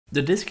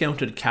The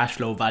discounted cash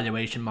flow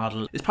valuation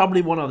model is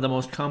probably one of the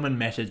most common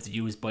methods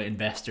used by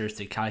investors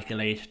to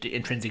calculate the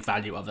intrinsic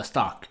value of a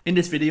stock. In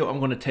this video, I'm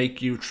going to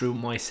take you through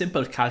my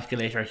simple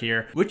calculator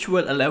here, which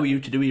will allow you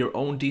to do your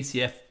own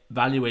DCF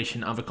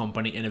valuation of a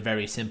company in a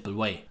very simple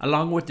way.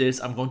 Along with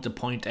this, I'm going to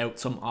point out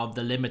some of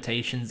the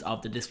limitations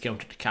of the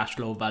discounted cash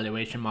flow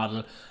valuation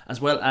model, as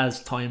well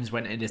as times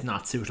when it is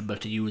not suitable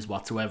to use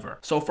whatsoever.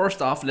 So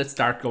first off, let's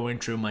start going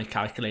through my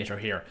calculator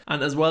here.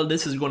 And as well,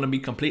 this is going to be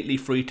completely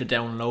free to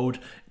download.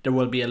 There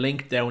will be a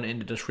link down in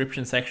the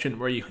description section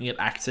where you can get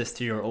access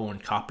to your own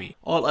copy.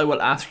 All I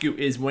will ask you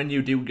is, when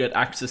you do get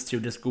access to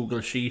this Google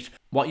Sheet,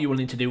 what you will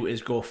need to do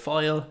is go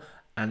File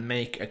and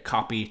make a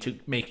copy to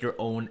make your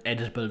own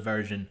editable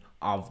version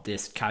of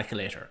this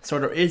calculator. So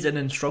there is an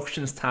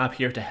instructions tab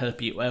here to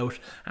help you out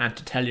and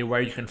to tell you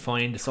where you can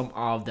find some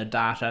of the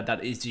data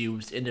that is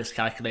used in this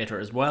calculator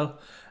as well.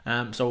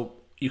 So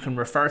you can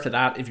refer to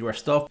that if you are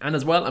stuck. And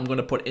as well, I'm going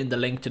to put in the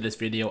link to this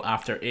video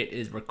after it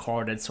is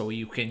recorded, so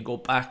you can go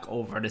back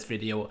over this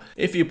video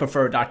if you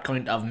prefer that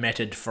kind of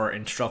method for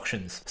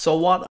instructions. So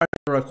what are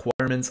the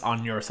requirements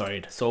on your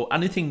side? So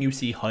anything you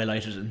see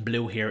highlighted in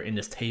blue here in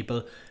this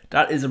table,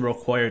 that is a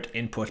required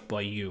input by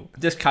you.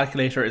 This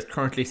calculator is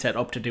currently set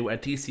up to do a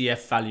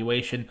DCF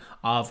valuation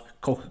of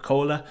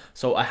Coca-Cola.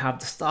 So I have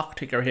the stock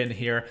ticker in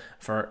here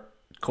for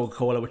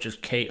Coca-Cola, which is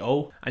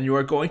KO, and you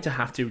are going to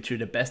have to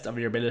the best of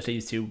your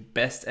abilities, to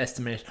best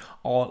estimate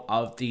all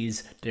of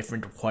these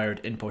different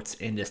required inputs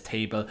in this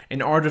table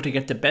in order to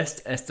get the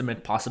best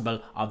estimate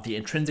possible of the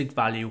intrinsic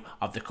value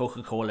of the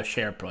Coca-Cola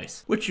share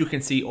price, which you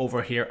can see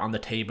over here on the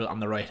table on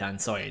the right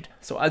hand side.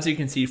 So as you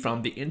can see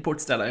from the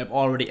inputs that I have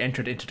already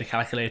entered into the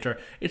calculator,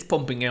 it's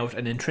pumping out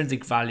an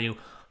intrinsic value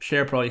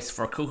share price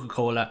for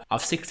Coca-Cola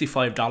of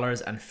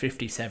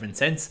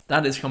 $65.57.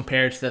 That is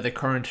compared to the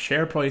current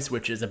share price,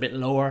 which is a bit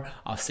lower,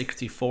 of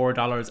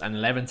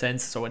 $64.11.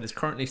 So it is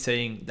currently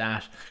saying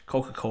that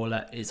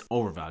Coca-Cola is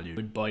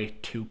overvalued by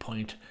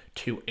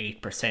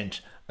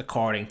 2.28%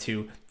 according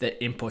to the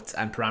inputs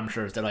and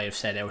parameters that I have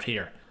set out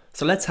here.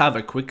 So let's have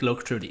a quick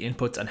look through the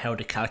inputs and how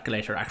the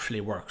calculator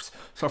actually works.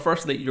 So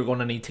firstly, you're going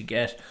to need to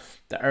get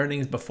the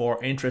earnings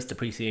before interest,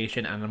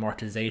 depreciation and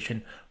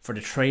amortization for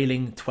the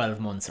trailing 12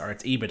 months, or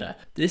its EBITDA.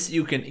 This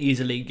you can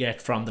easily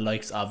get from the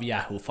likes of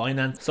Yahoo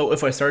Finance. So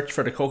if I search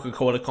for the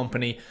Coca-Cola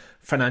company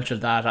financial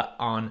data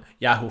on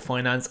Yahoo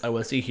Finance, I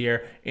will see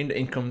here in the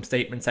income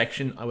statement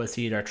section, I will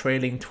see their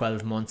trailing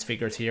 12 months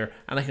figures here,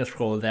 and I can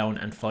scroll down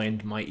and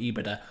find my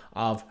EBITDA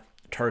of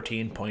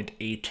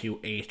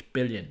 13.828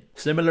 billion.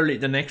 Similarly,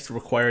 the next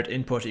required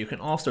input you can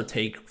also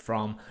take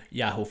from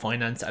Yahoo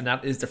Finance, and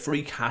that is the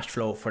free cash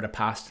flow for the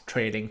past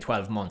trailing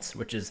 12 months,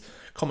 which is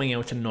coming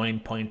out to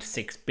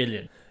 9.6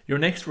 billion. Your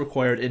next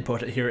required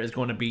input here is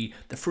going to be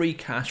the free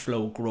cash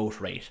flow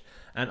growth rate.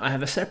 And I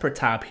have a separate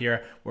tab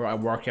here where I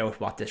work out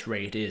what this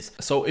rate is.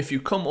 So if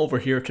you come over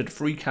here to the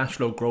free cash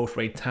flow growth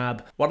rate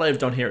tab, what I've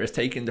done here is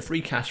taken the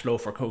free cash flow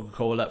for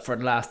Coca-Cola for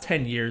the last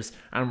 10 years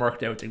and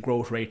worked out the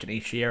growth rate in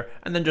each year,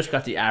 and then just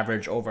got the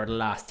average over the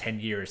last 10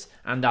 years.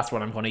 And that's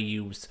what I'm going to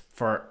use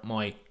for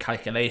my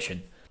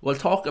calculation. We'll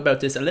talk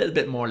about this a little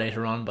bit more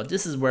later on, but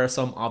this is where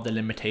some of the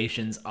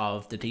limitations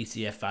of the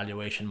DCF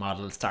valuation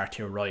model start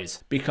to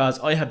arise, because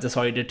I have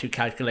decided to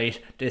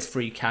calculate this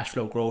free cash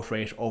flow growth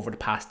rate over the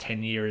past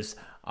 10 years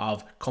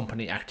of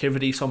company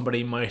activity.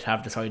 Somebody might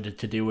have decided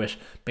to do it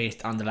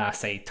based on the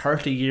last, say,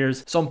 30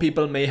 years. Some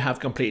people may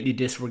have completely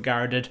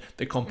disregarded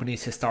the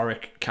company's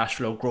historic cash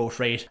flow growth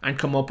rate and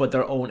come up with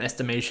their own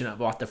estimation of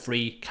what the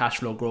free cash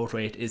flow growth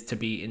rate is to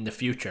be in the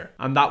future.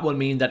 And that will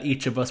mean that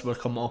each of us will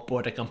come up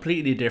with a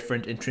completely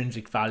different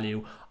intrinsic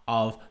value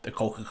of the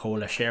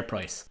Coca-Cola share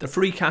price. The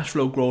free cash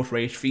flow growth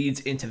rate feeds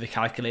into the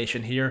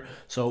calculation here,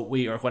 so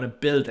we are going to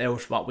build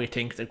out what we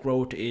think the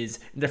growth is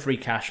in the free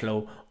cash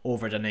flow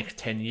over the next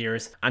 10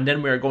 years, and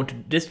then we are going to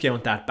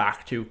discount that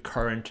back to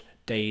current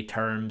day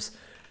terms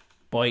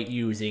by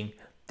using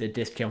the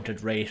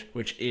discounted rate,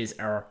 which is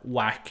our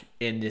WACC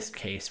in this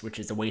case, which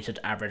is the weighted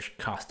average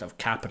cost of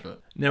capital.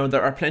 Now,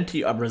 there are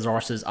plenty of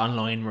resources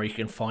online where you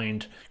can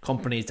find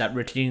companies that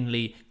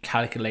routinely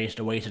calculate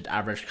the weighted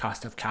average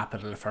cost of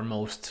capital for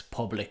most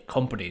public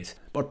companies.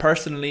 But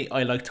personally,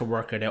 I like to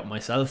work it out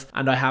myself,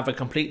 and I have a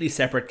completely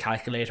separate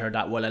calculator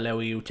that will allow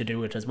you to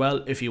do it as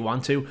well if you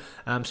want to.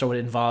 So it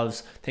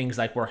involves things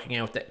like working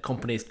out the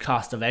company's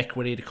cost of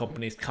equity, the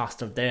company's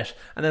cost of debt,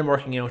 and then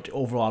working out the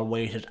overall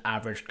weighted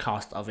average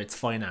cost of its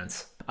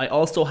finance. I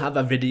also have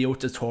a video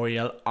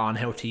tutorial on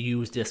how to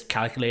use this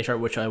calculator,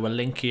 which I will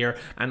link here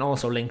and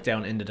also link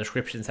down in the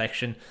description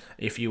section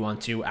if you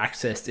want to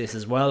access this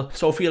as well.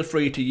 So feel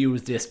free to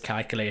use this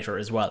calculator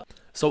as well.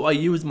 So I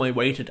used my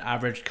weighted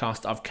average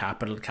cost of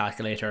capital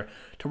calculator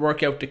to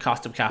work out the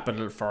cost of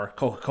capital for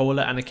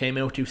Coca-Cola, and it came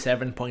out to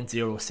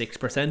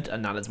 7.06%,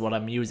 and that is what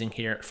I'm using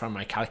here for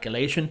my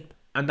calculation.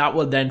 And that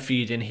will then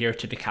feed in here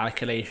to the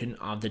calculation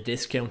of the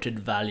discounted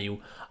value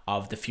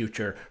of the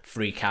future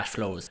free cash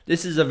flows.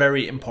 This is a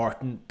very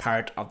important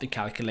part of the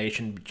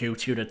calculation due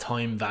to the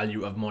time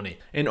value of money.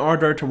 In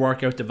order to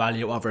work out the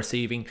value of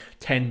receiving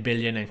 10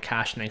 billion in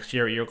cash next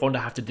year, you're going to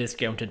have to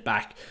discount it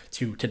back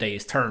to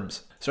today's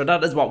terms. So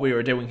that is what we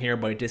were doing here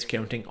by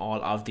discounting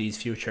all of these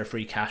future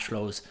free cash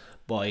flows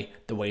by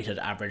the weighted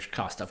average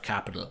cost of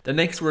capital. The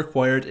next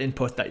required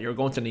input that you're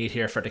going to need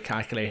here for the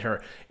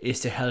calculator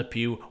is to help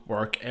you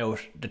work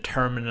out the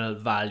terminal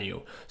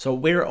value. So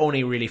we're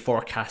only really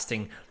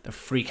forecasting the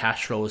free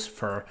cash flows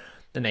for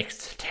the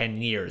next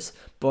 10 years,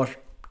 but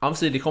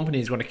obviously the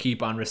company is going to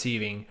keep on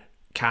receiving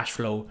cash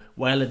flow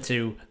well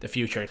into the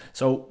future.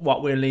 So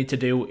what we'll need to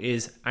do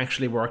is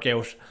actually work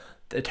out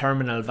the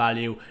terminal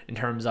value in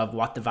terms of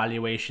what the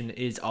valuation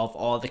is of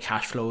all the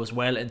cash flows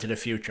well into the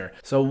future.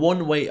 So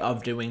one way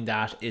of doing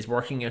that is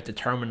working out the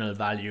terminal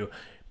value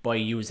by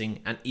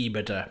using an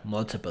EBITDA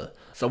multiple.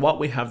 So what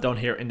we have done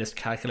here in this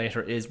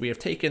calculator is we have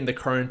taken the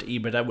current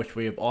EBITDA, which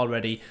we have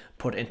already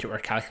put into our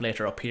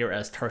calculator up here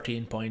as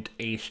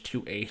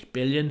 13.828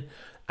 billion.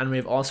 And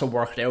we've also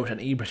worked out an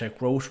EBITDA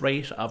growth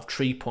rate of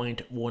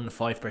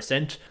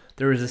 3.15%.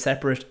 There is a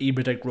separate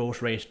EBITDA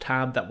growth rate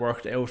tab that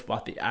worked out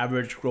what the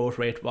average growth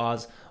rate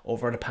was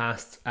over the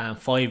past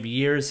 5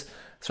 years.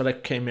 So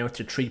that came out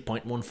to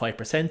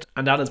 3.15%.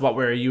 And that is what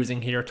we're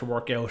using here to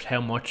work out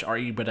how much our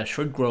EBITDA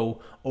should grow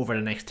over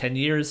the next 10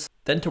 years.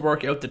 Then to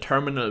work out the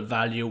terminal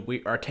value,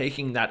 we are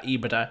taking that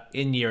EBITDA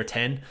in year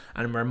 10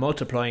 and we're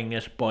multiplying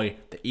it by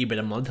the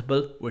EBITDA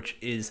multiple, which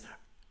is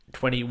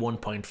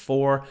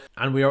 21.4,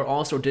 and we are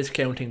also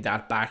discounting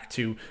that back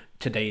to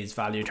today's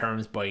value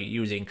terms by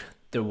using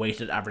the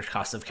weighted average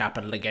cost of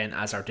capital again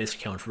as our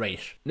discount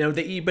rate. Now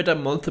the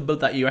EBITDA multiple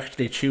that you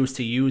actually choose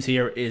to use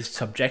here is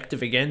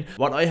subjective again.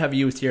 What I have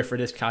used here for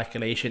this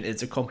calculation is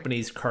the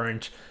company's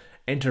current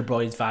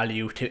enterprise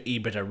value to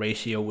EBITDA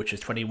ratio, which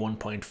is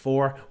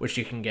 21.4, which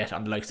you can get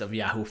on the likes of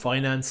Yahoo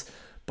Finance.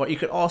 But you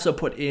could also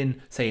put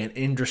in, say, an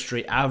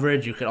industry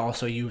average. You could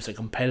also use a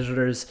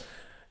competitor's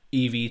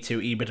EV to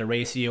EBITDA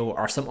ratio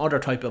or some other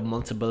type of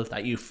multiple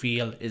that you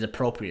feel is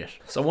appropriate.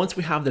 So once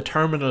we have the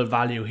terminal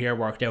value here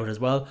worked out as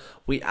well,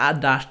 we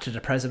add that to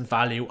the present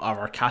value of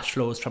our cash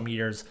flows from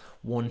years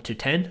 1 to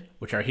 10,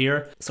 which are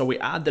here. So we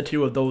add the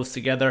two of those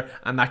together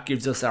and that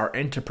gives us our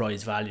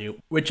enterprise value,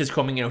 which is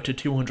coming out to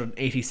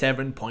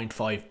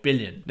 287.5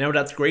 billion. Now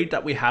that's great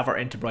that we have our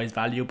enterprise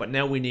value, but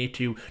now we need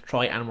to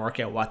try and work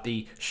out what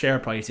the share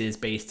price is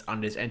based on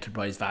this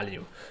enterprise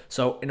value.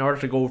 So in order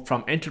to go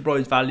from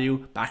enterprise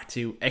value back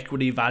to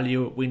equity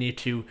value, we need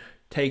to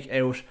take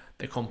out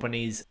the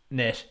company's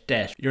net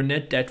debt. Your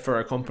net debt for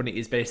a company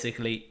is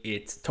basically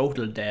its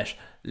total debt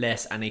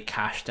less any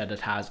cash that it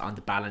has on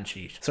the balance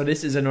sheet. So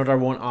this is another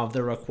one of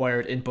the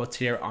required inputs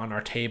here on our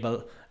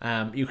table.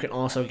 You can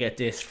also get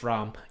this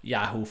from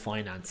Yahoo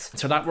Finance.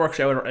 So that works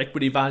out our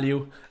equity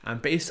value,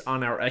 and based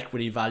on our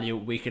equity value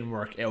we can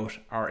work out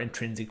our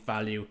intrinsic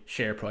value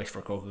share price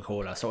for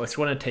Coca-Cola. So it's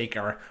going to take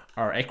our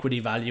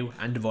equity value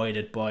and divide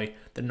it by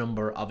the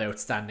number of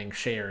outstanding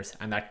shares,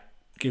 and that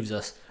gives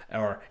us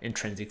our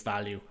intrinsic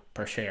value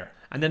per share.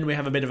 And then we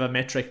have a bit of a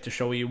metric to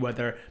show you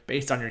whether,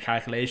 based on your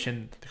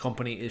calculation, the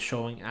company is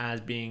showing as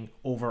being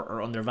over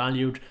or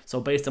undervalued. So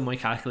based on my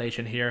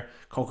calculation here,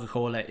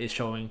 Coca-Cola is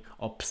showing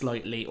up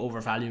slightly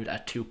overvalued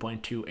at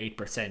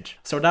 2.28%.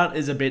 So that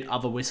is a bit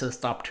of a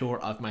whistle-stop tour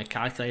of my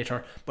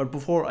calculator. But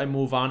before I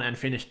move on and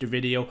finish the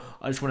video,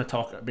 I just want to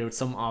talk about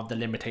some of the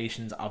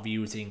limitations of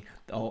using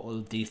the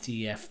whole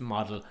DCF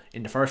model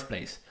in the first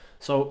place.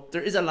 So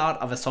there is a lot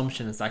of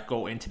assumptions that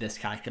go into this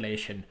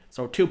calculation.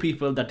 So two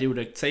people that do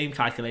the same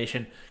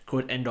calculation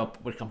could end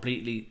up with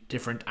completely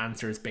different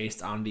answers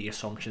based on the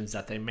assumptions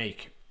that they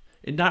make.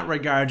 In that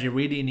regard, you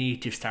really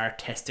need to start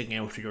testing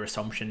out your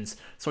assumptions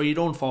so you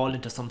don't fall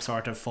into some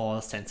sort of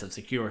false sense of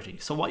security.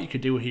 So what you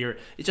could do here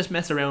is just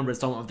mess around with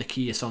some of the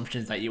key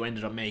assumptions that you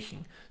ended up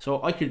making.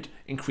 So I could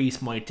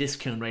increase my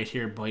discount rate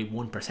here by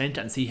 1%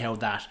 and see how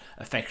that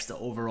affects the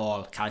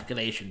overall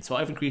calculation. So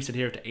I've increased it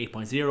here to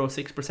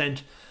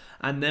 8.06%.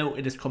 And now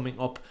it is coming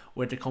up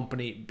with the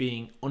company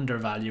being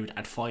undervalued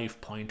at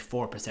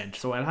 5.4%.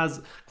 So it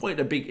has quite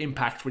a big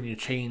impact when you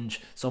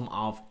change some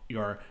of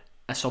your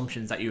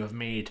assumptions that you have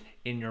made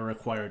in your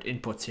required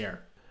inputs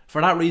here. For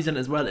that reason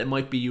as well, it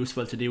might be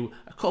useful to do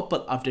a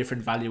couple of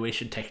different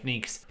valuation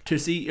techniques to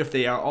see if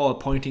they are all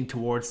pointing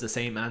towards the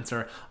same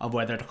answer of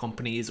whether the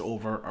company is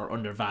over or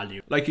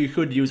undervalued. Like, you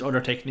could use other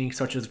techniques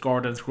such as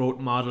Gordon's growth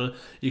model.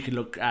 You can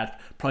look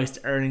at price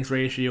to earnings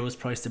ratios,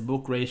 price to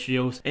book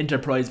ratios,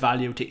 enterprise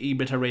value to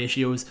EBITDA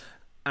ratios,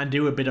 and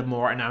do a bit of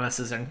more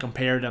analysis and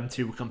compare them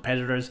to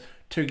competitors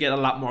to get a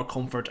lot more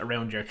comfort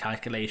around your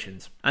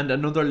calculations. And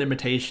another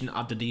limitation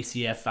of the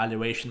DCF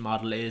valuation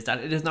model is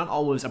that it is not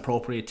always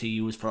appropriate to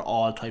use for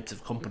all types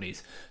of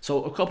companies.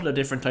 So a couple of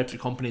different types of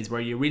companies where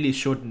you really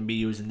shouldn't be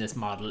using this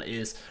model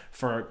is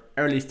for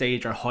early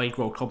stage or high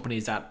growth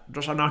companies that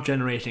just are not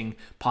generating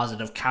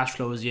positive cash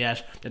flows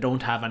yet, they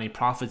don't have any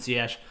profits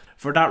yet.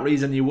 For that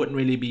reason, you wouldn't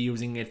really be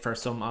using it for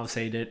some, I'll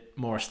say, the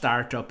more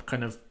startup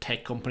kind of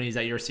tech companies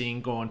that you're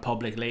seeing going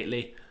public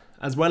lately.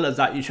 As well as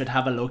that, you should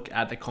have a look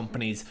at the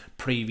company's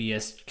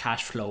previous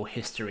cash flow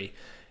history.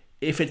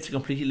 If it's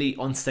completely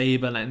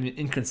unstable and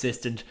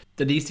inconsistent,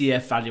 the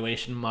DCF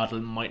valuation model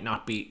might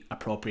not be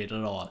appropriate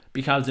at all,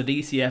 because the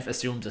DCF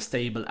assumes a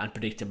stable and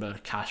predictable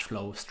cash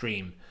flow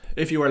stream.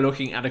 If you are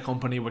looking at a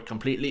company with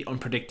completely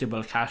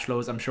unpredictable cash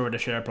flows, I'm sure the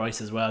share price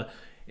as well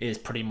is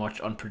pretty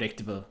much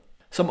unpredictable.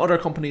 Some other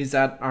companies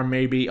that are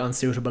maybe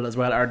unsuitable as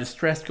well are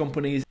distressed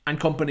companies and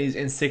companies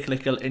in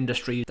cyclical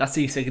industries that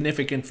see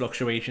significant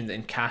fluctuations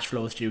in cash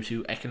flows due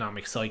to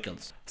economic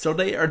cycles. So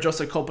they are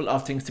just a couple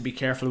of things to be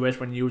careful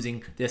with when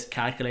using this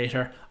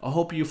calculator. I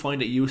hope you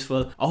find it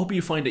useful.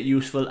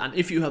 And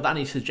if you have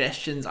any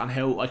suggestions on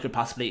how I could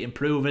possibly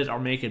improve it or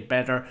make it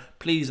better,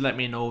 please let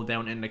me know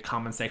down in the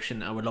comment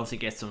section. I would love to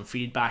get some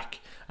feedback.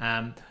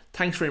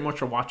 Thanks very much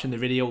for watching the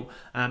video.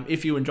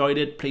 If you enjoyed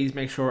it, please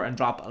make sure and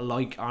drop a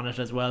like on it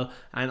as well.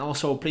 And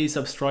also please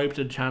subscribe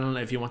to the channel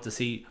if you want to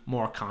see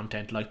more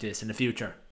content like this in the future.